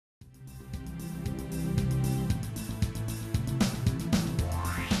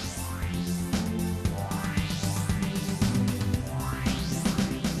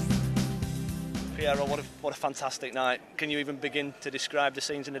Piero, what a fantastic night. Can you even begin to describe the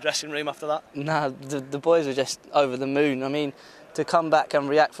scenes in the dressing room after that? Nah, the boys were just over the moon. I mean, to come back and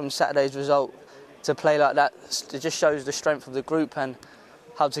react from Saturday's result to play like that, it just shows the strength of the group and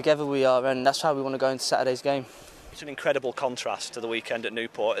how together we are, and that's how we want to go into Saturday's game. It's an incredible contrast to the weekend at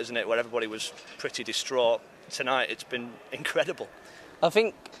Newport, isn't it, where everybody was pretty distraught. Tonight it's been incredible. I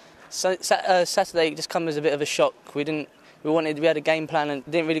think Saturday just come as a bit of a shock. We had a game plan and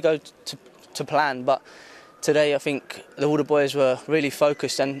it didn't really go to plan, but today I think all the boys were really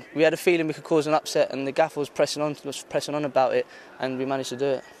focused and we had a feeling we could cause an upset, and the gaffer was pressing on about it, and we managed to do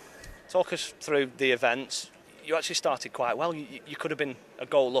it. Talk us through the events. You actually started quite well. You could have been a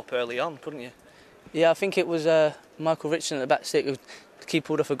goal up early on, couldn't you? Yeah, I think it was Michael Richardson at the back stick. The keeper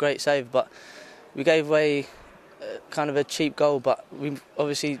pulled off a great save, but we gave away kind of a cheap goal, but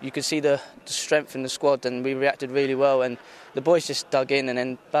obviously you could see the strength in the squad and we reacted really well, and the boys just dug in, and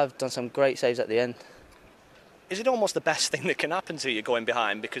then Bav done some great saves at the end. Is it almost the best thing that can happen to you going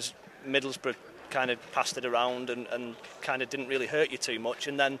behind, because Middlesbrough kind of passed it around and kind of didn't really hurt you too much,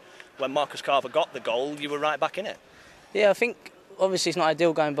 and then when Marcus Carver got the goal you were right back in it? Yeah, I think obviously it's not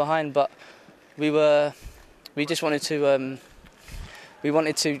ideal going behind, but we just wanted to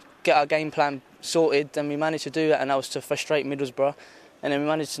get our game plan sorted, and we managed to do that, and that was to frustrate Middlesbrough, and then we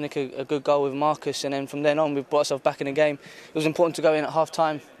managed to nick a good goal with Marcus, and then from then on we brought ourselves back in the game. It was important to go in at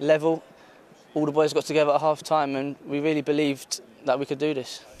half-time level. All the boys got together at half-time and we really believed that we could do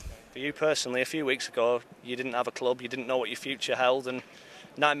this. For you personally, a few weeks ago you didn't have a club, you didn't know what your future held, and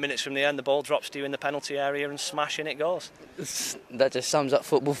 9 minutes from the end the ball drops to you in the penalty area and smash in it goes. That just sums up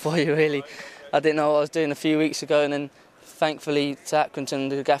football for you, really. I didn't know what I was doing a few weeks ago, and then thankfully to Accrington,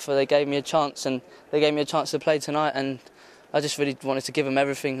 the gaffer, they gave me a chance, and they gave me a chance to play tonight, and I just really wanted to give them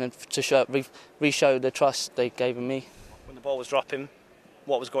everything and to re-show the trust they gave in me. When the ball was dropping,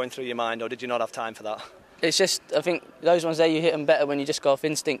 what was going through your mind, or did you not have time for that? It's just, I think those ones there, you hit them better when you just go off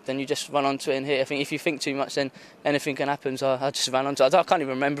instinct and you just run onto it and hit. I think if you think too much, then anything can happen, so I just ran onto it. I can't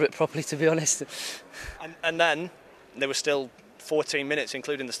even remember it properly, to be honest. And then there were still 14 minutes,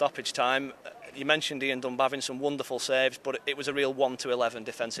 including the stoppage time. You mentioned Ian Dunn having some wonderful saves, but it was a real 1-11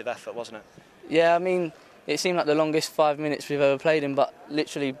 defensive effort, wasn't it? Yeah, I mean, it seemed like the longest 5 minutes we've ever played in, but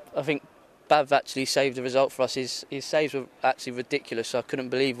literally, I think Bav actually saved the result for us. His saves were actually ridiculous, so I couldn't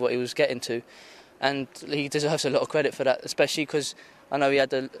believe what he was getting to. And he deserves a lot of credit for that, especially because I know he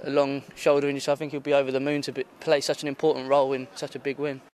had a long shoulder injury, so I think he'll be over the moon to play such an important role in such a big win.